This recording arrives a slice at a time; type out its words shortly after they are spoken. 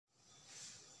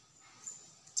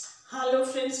Hello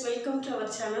friends, welcome to our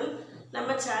channel.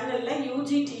 நம்ம சேனல்ல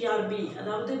UG TRB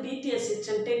அதாவது BTS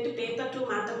Instant paper 2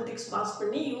 mathematics pass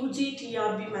பண்ணி UG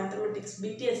TRB mathematics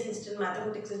BTS Instant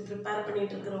mathematics prepare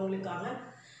பண்ணிட்டு இருக்கறவங்களுக்காக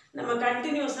நம்ம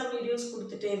கண்டினியூஸா வீடியோஸ்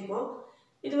கொடுத்துட்டே இருக்கோம்.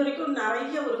 இதுவரைக்கும்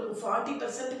நிறைய ஒரு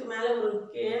 40% க்கு மேல ஒரு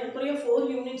ஏறக்குறைய 4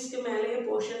 யூனிட்ஸ்க்கு மேலே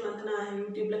போர்ஷன் வந்து நான்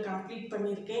YouTubeல கம்ப்ளீட்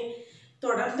பண்ணிருக்கேன்.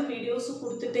 தொடர்ந்து வீடியோஸ்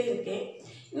கொடுத்துட்டே இருக்கேன்.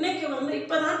 இன்னைக்கு வந்து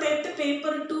இப்பதான் டெட்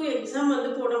பேப்பர் 2 எக்ஸாம் வந்து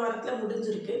போன வாரத்துல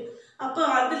முடிஞ்சிருக்கு. அப்ப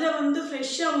அதுல வந்து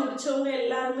ஃப்ரெஷ்ஷா முடிச்சவங்க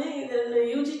எல்லாரும் இந்த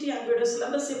UGT ஆர்பியோட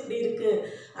சிலபஸ் எப்படி இருக்கு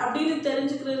அப்படினு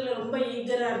தெரிஞ்சுக்கிறதுல ரொம்ப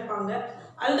ஈகரா இருப்பாங்க.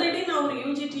 ஆல்ரெடி நான் ஒரு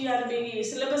UGT ஆர்பி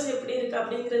சிலபஸ் எப்படி இருக்கு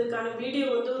அப்படிங்கிறதுக்கான வீடியோ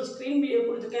வந்து ஒரு ஸ்கிரீன் வீடியோ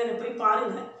கொடுத்துருக்கேன். அதை போய்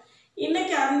பாருங்க.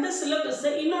 இன்னைக்கு அந்த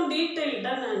சிலபஸை இன்னும்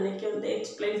டீடைல்டா நான் இன்னைக்கு வந்து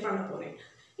எக்ஸ்பிளைன் பண்ண போறேன்.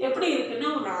 எப்படி இருக்குன்னா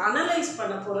ஒரு அனலைஸ்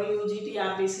பண்ண போறோம் UGT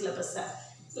ஆர்பி சிலபஸை.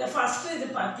 இல்ல ஃபர்ஸ்ட் இது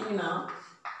பாத்தீங்கன்னா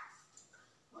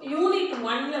யூனிட்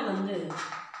 1ல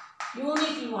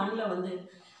வந்து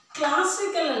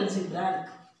கிளாசிக்கல் அல்ஜிப்ரா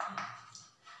இருக்கு.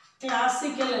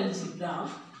 Classical algebra,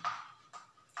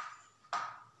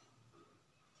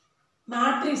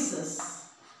 matrices,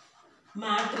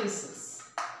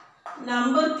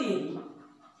 number theory,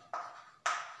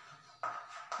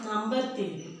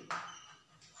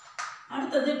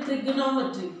 அடுத்தது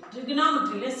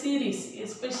ட்ரிகனாமெட்ரியில சீரிஸ்,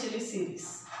 எஸ்பெஷலி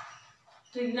சீரிஸ்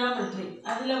ட்ரிகனாமெட்ரி.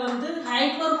 அதுல வந்து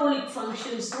ஹைப்பர்போலிக்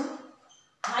ஃபங்க்ஷன்ஸும்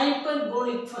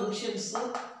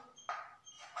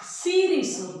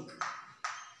சீரிஸும் இருக்கு.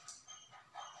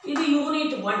 இது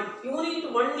யூனிட்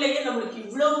 1லயே நம்மளுக்கு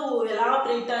இவ்வளவு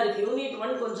எலாபரேட்டா இருக்கு. யூனிட்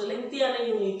 1 கொஞ்சம் லெங்தியான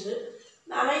யூனிட்,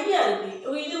 நிறைய இருக்கு.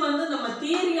 இது வந்து நம்ம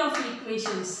தியரி ஆஃப்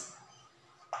ஈக்குவேஷன்ஸ்,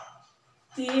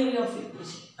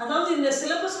 அதாவது இந்த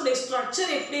சிலபஸ் உடைய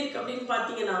ஸ்ட்ரக்சர் எப்படி இருக்கு அப்படின்னு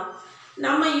பாத்தீங்கன்னா,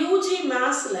 நம்ம யூஜி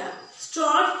மேத்ஸ்ல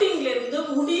ஸ்டார்டிங்ல இருந்து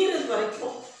முடியறது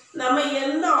வரைக்கும் நம்ம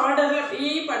எந்த ஆர்டர்ல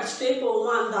அப்படியே படிச்சுட்டே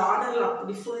போவோமோ அந்த ஆர்டர்ல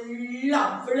அப்படி ஃபுல்லா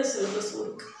அவ்வளவு சிலபஸ்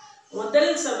இருக்கு.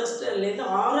 முதல் செமஸ்டர்ல இருந்து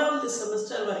 6வது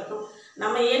செமஸ்டர் வரைக்கும்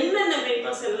நம்ம என்னென்ன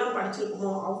பேப்பர்ஸ் எல்லாம்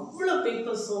படிச்சிருக்கோமோ அவ்வளோ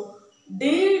பேப்பர்ஸும்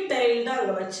டீடைல்டா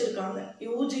அங்க வச்சிருக்காங்க.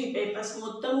 யூஜி பேப்பர்ஸ்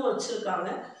மொத்தமும் வச்சிருக்காங்க.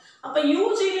 அப்ப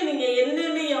யூஜியில நீங்க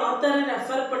என்னென்ன ஆத்தரை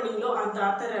ரெஃபர் பண்ணீங்களோ அந்த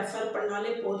ஆத்தரை ரெஃபர்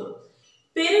பண்ணாலே போதும்.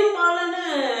 பெரும்பாலான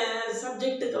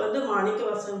சப்ஜெக்ட்டுக்கு வந்து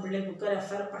மாணிக்கவாசகம் பிள்ளை புக்கை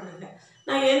ரெஃபர் பண்ணுங்க.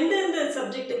 நான் எந்தெந்த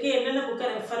சப்ஜெக்ட்டுக்கு என்னென்ன புக்கை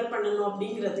ரெஃபர் பண்ணணும்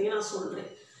அப்படிங்கிறதையும் நான் சொல்றேன்.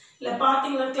 இல்லை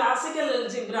பார்த்தீங்கன்னா கிளாசிக்கல்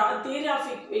அல்ஜிப்ரா, தியரி ஆஃப்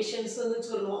ஈக்குவேஷன்ஸ்னு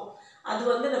சொல்லுவோம். அது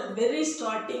வந்து நம்ம வெரி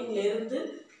ஸ்டார்டிங்ல இருந்து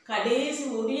கடைசி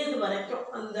முடியது வரைக்கும்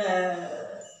அந்த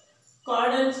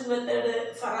கார்டன்ஸ் மெத்தடு,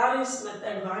 ஃபெராரிஸ்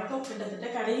மெத்தட் வரைக்கும் கிட்டத்தட்ட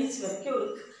கடைசி வரைக்கும்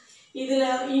இருக்கு. இதுல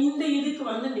இந்த இதுக்கு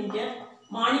வந்து நீங்க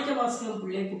மாணிக்கவாசகம்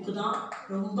பிள்ளை புக்கு தான்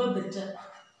ரொம்ப பெட்டர்.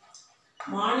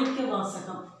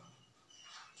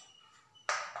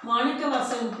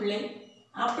 மாணிக்கவாசகம் பிள்ளை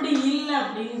அப்படி இல்லை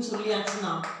அப்படின்னு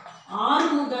சொல்லியாச்சுன்னா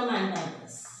ஆறுமுகம்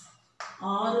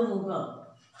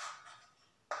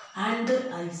அண்ட்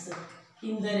ஐசக்,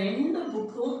 இந்த 2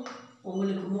 புக்கும்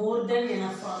உங்களுக்கு மோர் தென்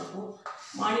எனஃபா இருக்கும்.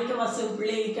 மாணிக்கவாசகம்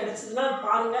பிள்ளை கிடைச்சதுன்னா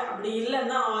பாருங்க, அப்படி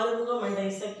இல்லைன்னா ஆறுமுகம் அண்ட்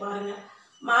ஐசக் பாருங்க.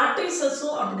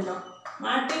 மேட்ரிசஸும் அப்படிதான்.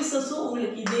 மேட்ரிசஸும்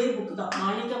உங்களுக்கு இதே புக் தான்,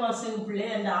 மாணிக்கவாசகம் பிள்ளை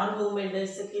அண்ட் ஆறுமுகம் அண்ட்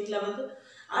ஐசக். இதில் வந்து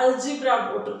அல்ஜிப்ரா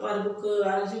போட்டிருப்பாரு book,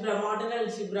 algebra, modern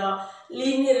algebra,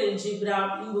 linear algebra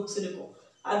அப்படின்னு புக்ஸ் இருக்கும்.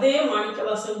 அதே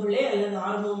மாணிக்கவாசகம் பிள்ளை அல்லது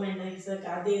ஆறுமுகம் அண்ட் ஐசக்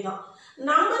அதே தான்.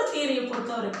 நம்பர் தியரியை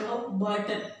பொறுத்த வரைக்கும்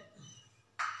பர்டன்,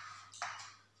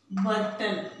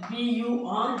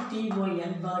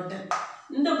 BURTON,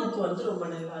 இந்த புக் வந்து ரொம்ப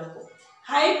நல்லா இருக்கும்.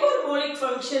 ஹைப்பர்போலிக்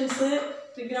ஃபங்க்ஷன்ஸ்,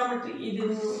 ட்ரிகனாமெட்ரி, இது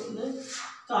வந்து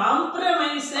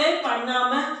காம்ப்ரமைஸே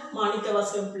பண்ணாம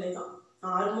மாணிக்கவாசகம் பிள்ளை தான்.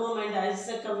 ஆறுமுகம் அண்ட்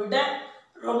ஐசக்கை விட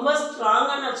ரொம்ப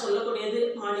ஸ்ட்ராங்கா நான் சொல்லக்கூடியது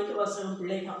மாணிக்கவாசகம்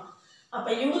பிள்ளை தான். அப்ப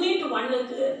யூனிட்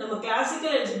 1க்கு நம்ம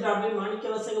கிளாசிக்கல் அல்ஜிப்ரா பை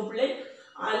மாணிக்கவாசகம் பிள்ளை,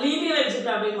 லீனியர்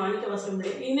அல்ஜிப்ரா பை மாணிக்கவாசகம்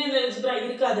பிள்ளை. லீனியர் அல்ஜிப்ரா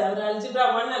இருக்காது, அவர் அல்ஜிப்ரா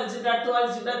 1, அல்ஜிப்ரா 2,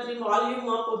 அல்ஜிப்ரா 3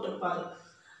 வால்யூமா போட்டிருப்பாரு.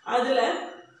 அதுல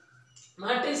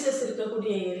மேட்ரிசஸ்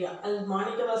இருக்கக்கூடிய ஏரியா, அது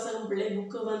மாணிக்கவாசகம் பிள்ளை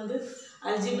புக்கு வந்து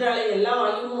அல்ஜிப்ரால எல்லா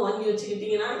வால்யூமும் வாங்கி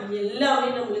வச்சுக்கிட்டீங்கன்னா எல்லாமே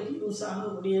நம்மளுக்கு யூஸ்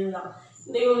ஆகக்கூடியதுதான்.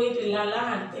 இந்த யூனிட் இல்லாத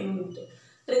அடுத்த யூனிட்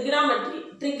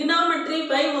ட்ரிகனாமெட்ரி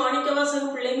பை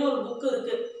மாணிக்கவாசகம் பிள்ளைன்னு ஒரு புக்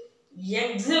இருக்கு.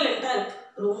 எக்ஸலண்டா இருக்கு,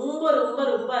 ரொம்ப ரொம்ப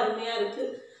ரொம்ப அருமையா இருக்கு.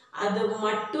 அதை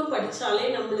மட்டும் படிச்சாலே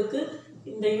நம்மளுக்கு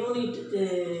இந்த யூனிட்டுக்கு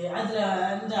அதுல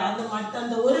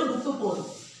அந்த ஒரு புக்கு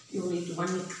போதும் யூனிட்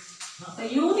 1க்கு. அப்ப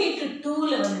யூனிட்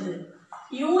 2ல வந்து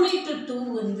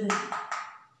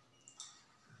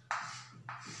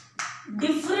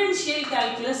differential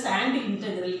calculus and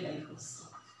integral calculus.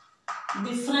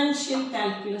 Differential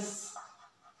calculus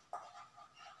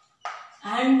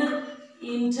and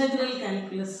integral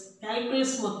calculus.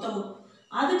 Calculus மொத்தமும்.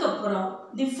 அதுக்கப்புறம்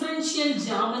differential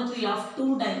geometry of 2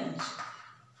 dimension.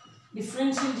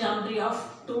 differential geometry of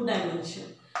 2 dimension.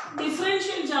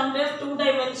 Differential geometry of 2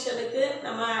 dimension க்கு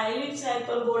நம்ம ellipse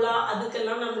hyperbola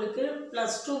அதுக்கெல்லாம் நமக்கு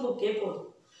 +2 புக்கே போதும்.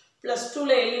 +2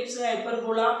 ல ellipse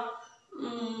hyperbola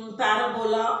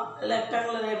parabola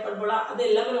rectangular hyperbola அது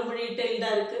எல்லாமே ரொம்ப டீடைல்டா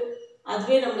இருக்கு.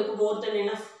 அதுவே நமக்கு more than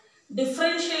enough.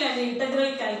 Differential and integral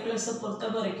calculus பொறுத்த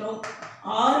வரைக்கும்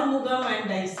Arumugam and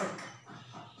Isaac.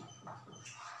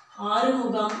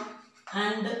 Arumugam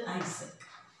and Isaac.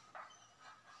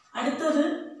 அடுத்தது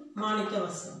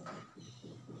மாணிக்கவாசகம்.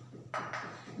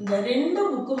 இந்த ரெண்டு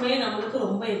புக்குமே நமக்கு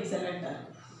ரொம்ப எக்ஸலென்ட்டா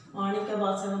இருக்கு.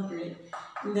 மாணிக்கவாசகம் பிள்ளை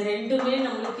இந்த ரெண்டுமே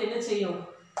நமக்கு என்ன செய்யும்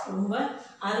ரொம்ப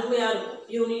அருமையா இருக்கும்.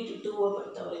 யூனிட் 2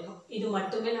 பொறுத்த வரைக்கும் இது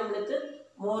மட்டுமே நமக்கு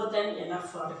more than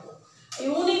enough இருக்கும்.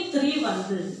 யூனிட் 3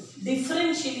 வந்து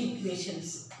differential equations.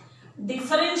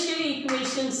 differential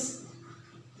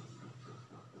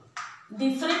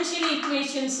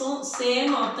equations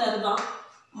same author தான்.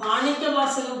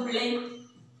 மாணிக்கவாசகம் பிள்ளை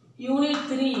யூனிட்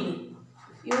 3 இது.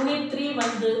 யூனிட் 3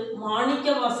 வந்து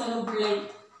மாணிக்கவாசகம்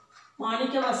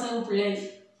பிள்ளை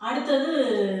அடுத்தது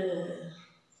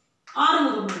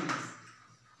ஆறுமுகம்.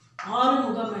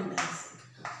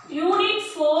 யூனிட்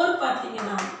 4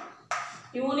 பாத்தீங்கன்னா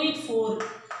unit 4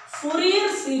 Fourier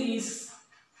series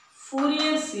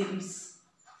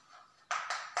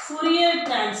Fourier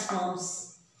transforms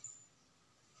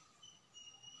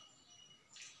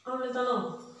அவ்வளவுதானோ.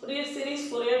 Fourier series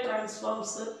Fourier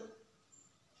transforms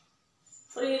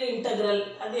Fourier integral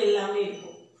அது எல்லாமே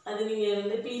இருக்கும். அது நீங்க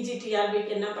வந்து PGTRB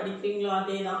க்கு என்ன படிப்பீங்களோ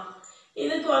அதேதான்.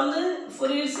 இதுக்கு வந்து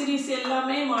Fourier series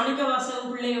எல்லாமே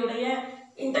மாணிக்கவாசகம் பிள்ளையுடைய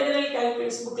integral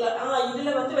calculus bookல இதுல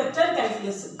வந்து vector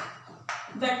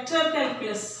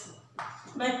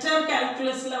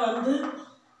calculusல வந்து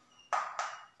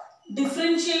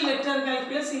differential vector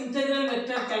calculus integral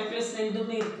vector calculus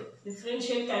ரெண்டுமே இருக்கு.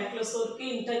 differential calculus இருக்கு,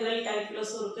 integral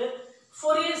calculus இருக்கு,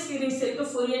 Fourier series இருக்கு,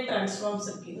 Fourier transforms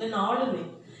இருக்கு. இந்த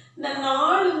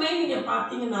நாலுமே நீங்க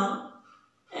பாத்தீங்கன்னா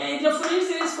இந்த Fourier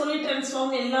series Fourier transform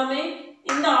எல்லாமே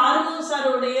இந்த ஆறுமுகம்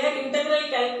சாரோடைய integral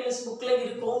calculus bookல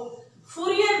இருக்கும்.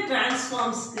 Fourier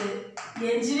transforms க்கு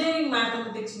engineering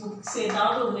mathematics books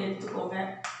ஏதாவது ஒன்று எடுத்துக்கோங்க.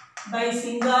 by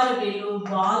சிங்காரவேலு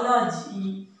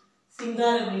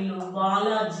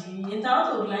பாலாஜி ஏதாவது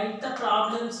ஒரு லைட்டா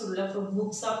ப்ராப்ளம்ஸ் உள்ள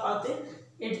புக்ஸா பார்த்து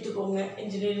எடுத்துக்கோங்க.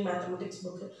 engineering mathematics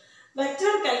book.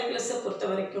 vector calculus பொறுத்த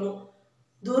வரைக்கும்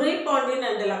துரைபாண்டியன்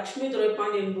and லக்ஷ்மி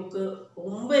துரைபாண்டியன் book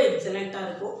ரொம்ப எக்ஸலென்ட்டா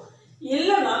இருக்கும்.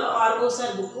 இல்லனாலும்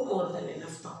ஆர்மோசார் book more than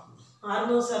enough தான்.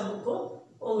 ஆர்மோசார் book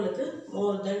உங்களுக்கு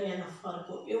more than enough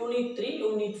இருக்கும். யூனிட் 3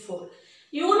 யூனிட் 4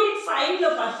 யூனிட் 5 ல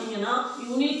பாத்தீங்கன்னா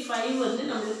யூனிட் 5 வந்து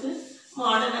நமக்கு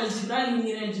மாடர்ன் அல்ஜிப்ரா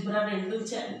லீனியர் அல்ஜிப்ரா ரெண்டும்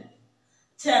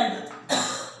சேர்ந்தது.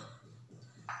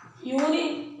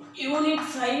 யூனிட்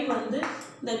 5 வந்து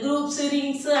இந்த குரூப்ஸ்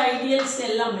ரிங்ஸ் ஐடியல்ஸ்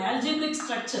எல்லாமே அல்ஜிப்ரிக்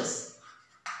ஸ்ட்ரக்சர்ஸ்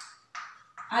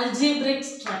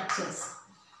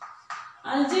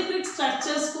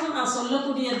நான்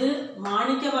சொல்லக்கூடியது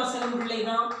மாணிக்கவாசகம் பிள்ளை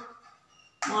தான்.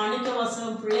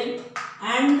 மாணிக்கவாசகம் பிள்ளை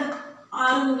and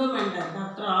Arumugam and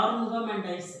doctor Arumugam and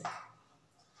Isaac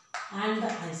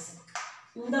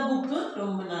இந்த புக்கு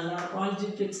ரொம்ப நல்லா இருக்கும்.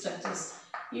 algebraic structures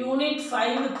யூனிட்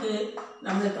 5 க்கு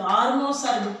நமக்கு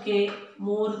ஆர்மோசார் புக்கே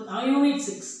யூனிட்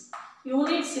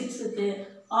 6 க்கு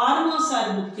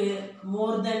ஆர்மோசார் book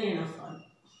more than enough.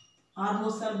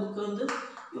 ஆர்மோசார் book வந்து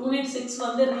யூனிட் 6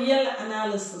 வந்து ரியல்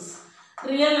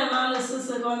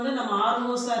அனாலிசிஸ்க்கு வந்து நம்ம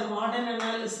ஆர்மோசார் மாடர்ன்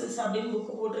அனாலிசிஸ் அப்படின்னு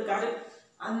புக் போட்டிருக்காரு.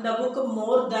 அந்த புக்கு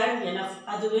more than enough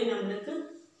அதுவே நம்மளுக்கு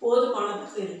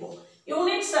போதுமானதாக இருக்கும்.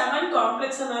 யூனிட் 7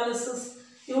 காம்ப்ளெக்ஸ்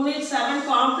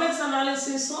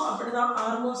அனாலிசிஸும் அப்படிதான்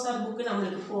ஆர்மோசார் புக்கு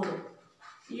நம்மளுக்கு போதும்.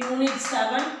 Unit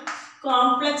 7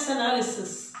 complex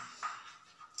analysis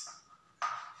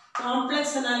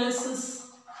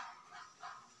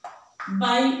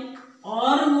by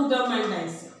Arumugam and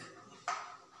Isaac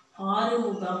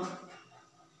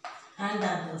and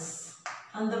others.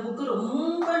 அந்த புக்கு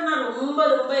ரொம்ப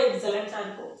எக்ஸலென்ட்டா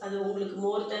இருக்கும். அது உங்களுக்கு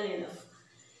more than enough.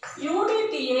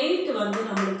 யூனிட் 8 வந்து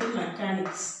நமக்கு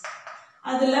மெக்கானிக்ஸ்.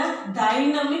 அதுல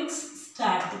டைனமிக்ஸ்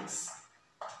ஸ்டாட்டிக்ஸ்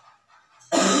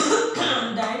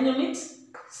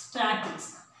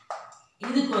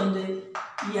இதுக்கு வந்து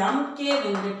எம்கே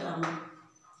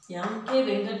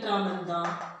வெங்கட்ராமன்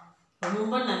தான்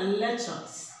ரொம்ப நல்ல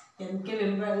சாய்ஸ். எம்கே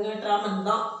வெங்கட்ராமன்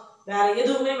தான், வேற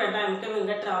எதுவுமே வேண்டாம். எம்கே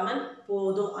வெங்கட்ராமன்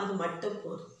போதும், அது மட்டும்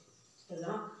போதும்.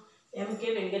 சரிங்களா? MK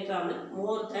Venkatraman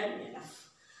more than enough.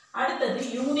 அடுத்தது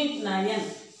யூனிட்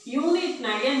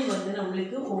 9 வந்து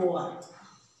நம்மளுக்கு ஓஆர்.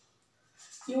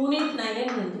 யூனிட்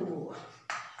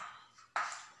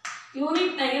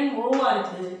 9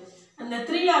 ஓஆருக்கு அந்த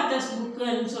 3 authors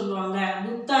புக்குன்னு சொல்லுவாங்க.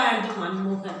 குப்தா அண்ட்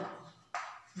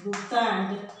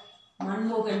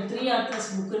மன்மோகன் 3 authors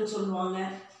புக்குன்னு சொல்லுவாங்க.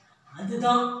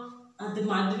 அதுதான்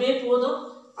அதுவே போதும்.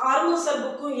 ஆர்மோசர்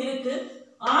புக்கும் இருக்கு.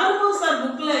 ஆர்மோசர்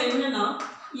புக்கில் என்னன்னா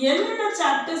என்னென்ன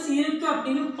சாப்டர்ஸ் இருக்கு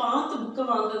அப்படின்னு பார்த்து புக்கை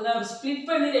வாங்குங்க. அவர் ஸ்ப்ளிட்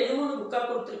பண்ணி 2-3 புக்காக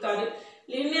கொடுத்துருக்காரு.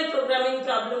 லீனியர் ப்ரோக்ராமிங்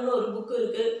ப்ராப்ளம்னு ஒரு புக்கு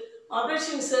இருக்கு,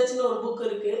 ஆப்ரேஷன் ரிசர்ச்னு ஒரு புக்கு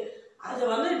இருக்கு. அதை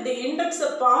வந்து இந்த இண்டெக்ஸை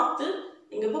பார்த்து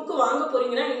நீங்கள் புக்கு வாங்க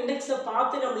போறீங்கன்னா இண்டெக்ஸை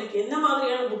பார்த்து நம்மளுக்கு என்ன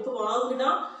மாதிரியான புக்கு வாங்கினா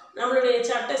நம்மளுடைய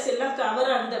சாப்டர்ஸ் எல்லாம்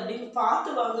கவர் ஆகுது அப்படின்னு பார்த்து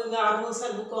வாங்குங்க.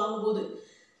 ஆர்மோசர் புக்கு வாங்கும்போது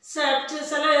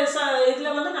சில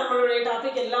இதில் வந்து நம்மளுடைய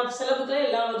டாபிக் எல்லாம் சில புக்கில்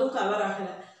எல்லா இதுவும் கவர்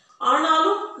ஆகலை.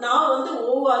 ஆனாலும் நான் வந்து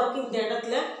ஓவாருக்கு இந்த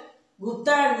இடத்துல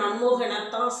குப்தா அண்ட் மன்மோகனை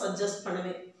தான் சஜஸ்ட்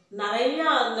பண்ணுவேன். நிறையா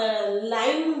அந்த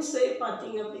லைன்ஸே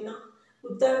பார்த்தீங்க அப்படின்னா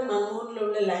குப்தா அண்ட் மன்மோகனில்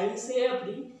உள்ள லைன்ஸே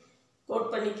அப்படி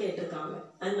கோட் பண்ணி கேட்டிருக்காங்க.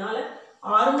 அதனால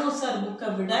ஆர்மோசர் புக்கை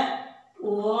விட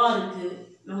ஓவாருக்கு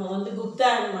நம்ம வந்து குப்தா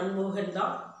அண்ட் மன்மோகன்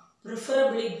தான்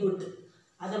ப்ரிஃபரபிளி குட்.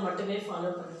 அதை மட்டுமே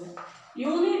ஃபாலோ பண்ணுங்கள்.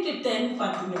 யூனிட் 10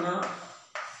 பார்த்தீங்கன்னா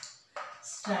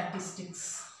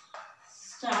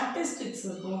ஸ்டாட்டிஸ்டிக்ஸ்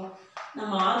இருக்கும்.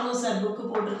 நம்ம ஆர்மோசர் புக்கு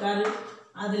போட்டிருக்காரு.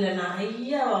 அதில்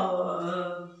நிறைய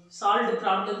சால்வ்டு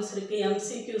ப்ராப்ளம்ஸ் இருக்குது,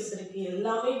 MCQs இருக்குது,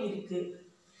 எல்லாமே இருக்குது.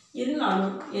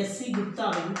 இருந்தாலும் எஸ்சி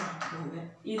குப்தாவையும் பார்த்துக்கோங்க.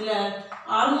 இதில்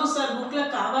ஆர்மோசர்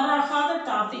புக்கில் கவர் ஆகாத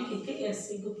டாபிக்கு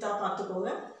எஸ்சி குப்தா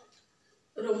பார்த்துக்கோங்க.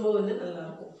 ரொம்ப வந்து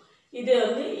நல்லாயிருக்கும். இது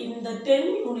வந்து இந்த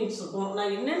 10 யூனிட்ஸுக்கும்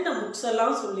நான் என்னென்ன புக்ஸ்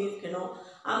எல்லாம் சொல்லியிருக்கேனோ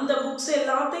அந்த புக்ஸ்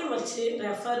எல்லாத்தையும் வச்சு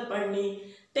ரெஃபர் பண்ணி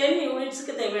 10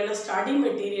 யூனிட்ஸுக்கு தேவையான ஸ்டடி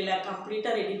மெட்டீரியலை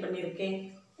கம்ப்ளீட்டாக ரெடி பண்ணியிருக்கேன்.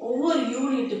 ஒவ்வொரு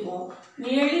யூனிட்டுக்கும்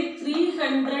நியர்லி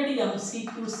 300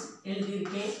 MCQs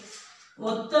எழுதியிருக்கேன்.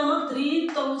 மொத்தமாக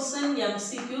 3000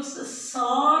 MCQs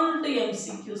சால்வ்டு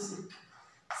MCQs இருக்கு.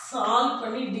 சால்வ்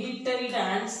பண்ணி டீட்டெயில்டு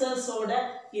ஆன்சர்ஸோட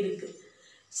இருக்குது.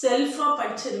 செல்ஃபாக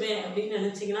படிச்சிருவேன் அப்படின்னு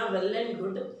நினச்சிங்கன்னா வெல் அண்ட்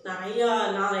குட். நிறையா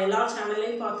நான் எல்லா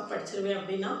சேனல்லையும் பார்த்து படிச்சிருவேன்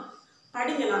அப்படின்னா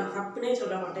படிங்க. நான் தப்புனே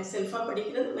சொல்ல மாட்டேன். செல்ஃபாக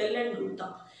படிக்கிறது வெல் அண்ட் குட்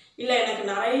தான். இல்லை எனக்கு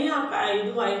நிறையா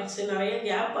இதுவாகிடுச்சு, நிறைய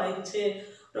கேப் ஆயிடுச்சு,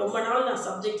 ரொம்ப நாள் நான்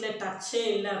சப்ஜெக்டில் டச்சே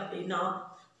இல்லை அப்படின்னா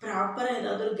ப்ராப்பராக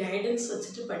ஏதாவது ஒரு கைடன்ஸ்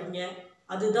வச்சுட்டு படிங்க.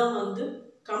 அதுதான் வந்து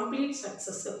கம்ப்ளீட்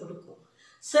சக்ஸஸை கொடுக்கும்.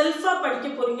 செல்ஃபாக படிக்க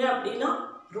போகிறீங்க அப்படின்னா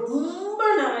ரொம்ப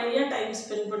நிறைய டைம்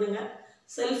ஸ்பெண்ட் பண்ணுங்கள்.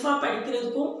 செல்ஃபாக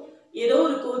படிக்கிறதுக்கும் ஏதோ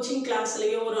ஒரு கோச்சிங்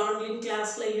கிளாஸ்லையோ ஒரு ஆன்லைன்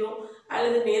கிளாஸ்லையோ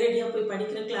அல்லது நேரடியாக போய்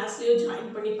படிக்கிற கிளாஸ்லையோ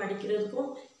ஜாயின் பண்ணி படிக்கிறதுக்கும்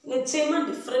நிச்சயமாக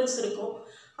டிஃப்ரென்ஸ் இருக்கும்.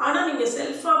 ஆனால் நீங்கள்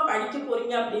செல்ஃபாக படிக்க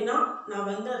போகிறீங்க அப்படின்னா நான்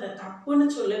வந்து அதை தப்புன்னு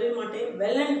சொல்லவே மாட்டேன்.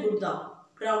 வெல் அண்ட் குட் தான்.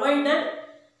 ப்ரொவைடட்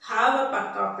ஹாவ் அ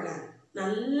பக்கா பிளான்.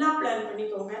 நல்லா பிளான்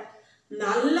பண்ணிக்கோங்க.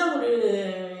 நல்ல ஒரு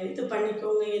இது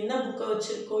பண்ணிக்கோங்க. என்ன புக்கை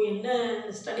வச்சுருக்கோம், என்ன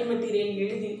ஸ்டடி மெட்டீரியல்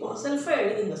எழுதியிருக்கோம், செல்ஃபாக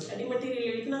எழுதுங்க. ஸ்டடி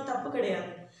மெட்டீரியல் எழுதினா தப்பு கிடையாது.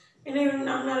 ஏன்னா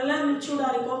நம்ம நல்லா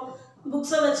மெச்சூர்டாக இருக்கோம்,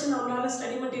 புக்ஸை வச்சு நம்மளால்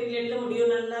ஸ்டடி மெட்டீரியல் எழுத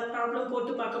முடியும், நல்லா ப்ராப்ளம்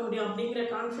போட்டு பார்க்க முடியும் அப்படிங்கிற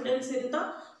கான்ஃபிடென்ஸ் இருந்தால்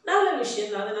நல்ல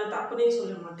விஷயம் தான். அதை நான் தப்புனே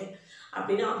சொல்ல மாட்டேன்.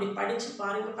 அப்படின்னா அப்படி படித்து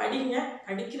பாருங்கள். படிங்க.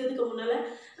 படிக்கிறதுக்கு முன்னால்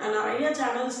நான் நிறைய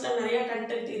சேனல்ஸில் நிறைய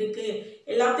கண்டென்ட் இருக்குது,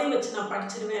 எல்லாத்தையும் வச்சு நான்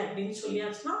படிச்சிருவேன் அப்படின்னு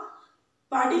சொல்லியாச்சுன்னா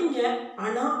படிங்க.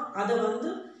 ஆனால் அதை வந்து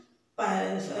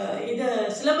இதை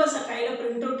சிலபஸை கையில்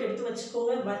பிரிண்ட் அவுட் எடுத்து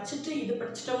வச்சுக்கோங்க. வச்சுட்டு இது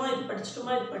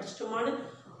படிச்சிட்டோமான்னு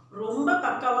ரொம்ப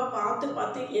பக்காவாக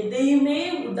பார்த்து எதையுமே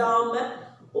விடாமல்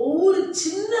ஒவ்வொரு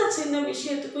சின்ன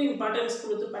விஷயத்துக்கும் இம்பார்ட்டன்ஸ்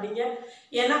கொடுத்து படிங்க.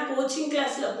 ஏன்னா கோச்சிங்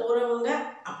கிளாஸில் போகிறவங்க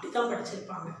அப்படி தான்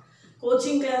படிச்சிருப்பாங்க.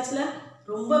 கோச்சிங் கிளாஸில்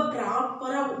ரொம்ப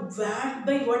ப்ராப்பராக வேர்ட்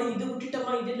பை வேர்டு இது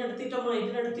விட்டுட்டோமா, இது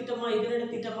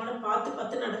நடத்திட்டோமான்னு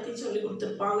பார்த்து நடத்தி சொல்லி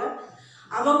கொடுத்துருப்பாங்க.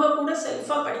 அவங்க கூட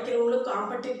செல்ஃபாக படிக்கிறவங்களும்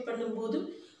காம்படேட் பண்ணும்போது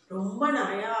ரொம்ப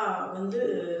நிறையா வந்து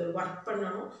ஒர்க்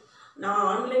பண்ணணும். நான்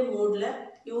ஆன்லைன் மோடில்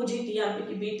யூஜி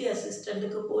டிஆர்பிக்கு பிடி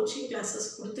அசிஸ்டண்ட்டுக்கு கோச்சிங் கிளாஸஸ்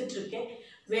கொடுத்துட்ருக்கேன்.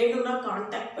 வேணும்னா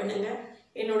கான்டாக்ட் பண்ணுங்கள்.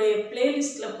 என்னுடைய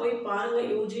பிளேலிஸ்ட்டில் போய் பாருங்கள்.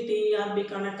 யூஜி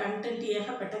டிஆர்பிக்கான கண்டென்ட்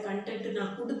ஏகப்பட்ட கண்டென்ட்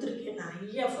நான் கொடுத்துருக்கேன்.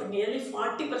 நிறைய நியர்லி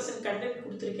 40% கண்டென்ட்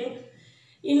கொடுத்துருக்கேன்.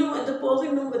 இன்னும் அது போக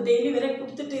இன்னும் டெய்லி வரை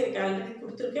கொடுத்துட்டே இருக்கேன். ஆல்ரெடி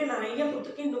கொடுத்துருக்கேன், நிறைய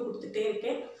கொடுத்துருக்கேன், இன்னும் கொடுத்துட்டே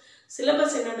இருக்கேன்.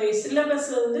 சிலபஸ் என்னுடைய சிலபஸ்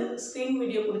வந்து ஸ்க்ரீன்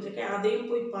வீடியோ கொடுத்துருக்கேன், அதையும்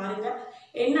போய் பாருங்கள்.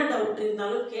 என்ன டவுட்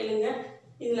இருந்தாலும் கேளுங்க.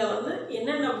 இதில் வந்து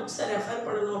என்னென்ன புக்ஸை ரெஃபர்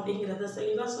பண்ணணும் அப்படிங்கிறத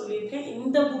தெளிவாக சொல்லியிருக்கேன்.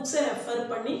 இந்த புக்ஸை ரெஃபர்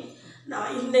பண்ணி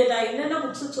நான் என்னென்ன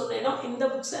புக்ஸு சொன்னேனோ இந்த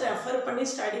புக்ஸை ரெஃபர் பண்ணி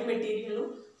ஸ்டடி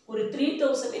மெட்டீரியலும் ஒரு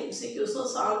 3000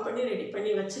 MCQஸும் சால்வ் பண்ணி ரெடி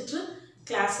பண்ணி வச்சுட்டு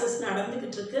கிளாஸஸ்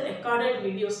நடந்துக்கிட்டு இருக்கு. ரெக்கார்டட்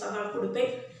வீடியோஸாக தான்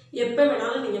கொடுப்பேன். எப்போ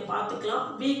வேணாலும் நீங்கள் பார்த்துக்கலாம்.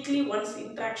 வீக்லி ஒன்ஸ்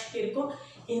இன்ட்ராக்ஷன் இருக்கும்.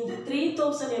 இந்த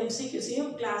 3000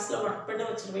 MCQஸையும் கிளாஸில் ஒர்க் பண்ண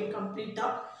வச்சுருவேன்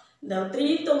கம்ப்ளீட்டாக. இந்த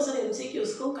 3000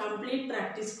 MCQஸ்க்கும் கம்ப்ளீட்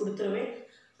ப்ராக்டிஸ் கொடுத்துருவேன்.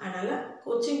 அதனால்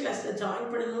கோச்சிங் கிளாஸில்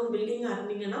ஜாயின் பண்ணணும் பில்டிங்காக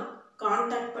இருந்தீங்கன்னா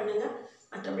கான்டாக்ட் பண்ணுங்கள்.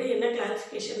 மற்றபடி என்ன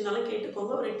கிளாரிஃபிகேஷன் இருந்தாலும்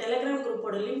கேட்டுக்கோங்க. ஒரு டெலிகிராம்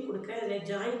குரூப்போட லிங்க் கொடுக்குறேன், அதில்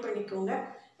ஜாயின் பண்ணிக்கோங்க.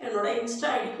 என்னோட இன்ஸ்டா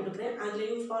ஐடி கொடுக்குறேன்,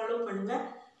 அதுலேயும் ஃபாலோ பண்ணுங்கள்.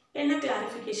 என்ன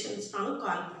கிளாரிஃபிகேஷன்ஸ்னாலும்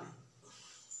கால் பண்ணுங்கள்.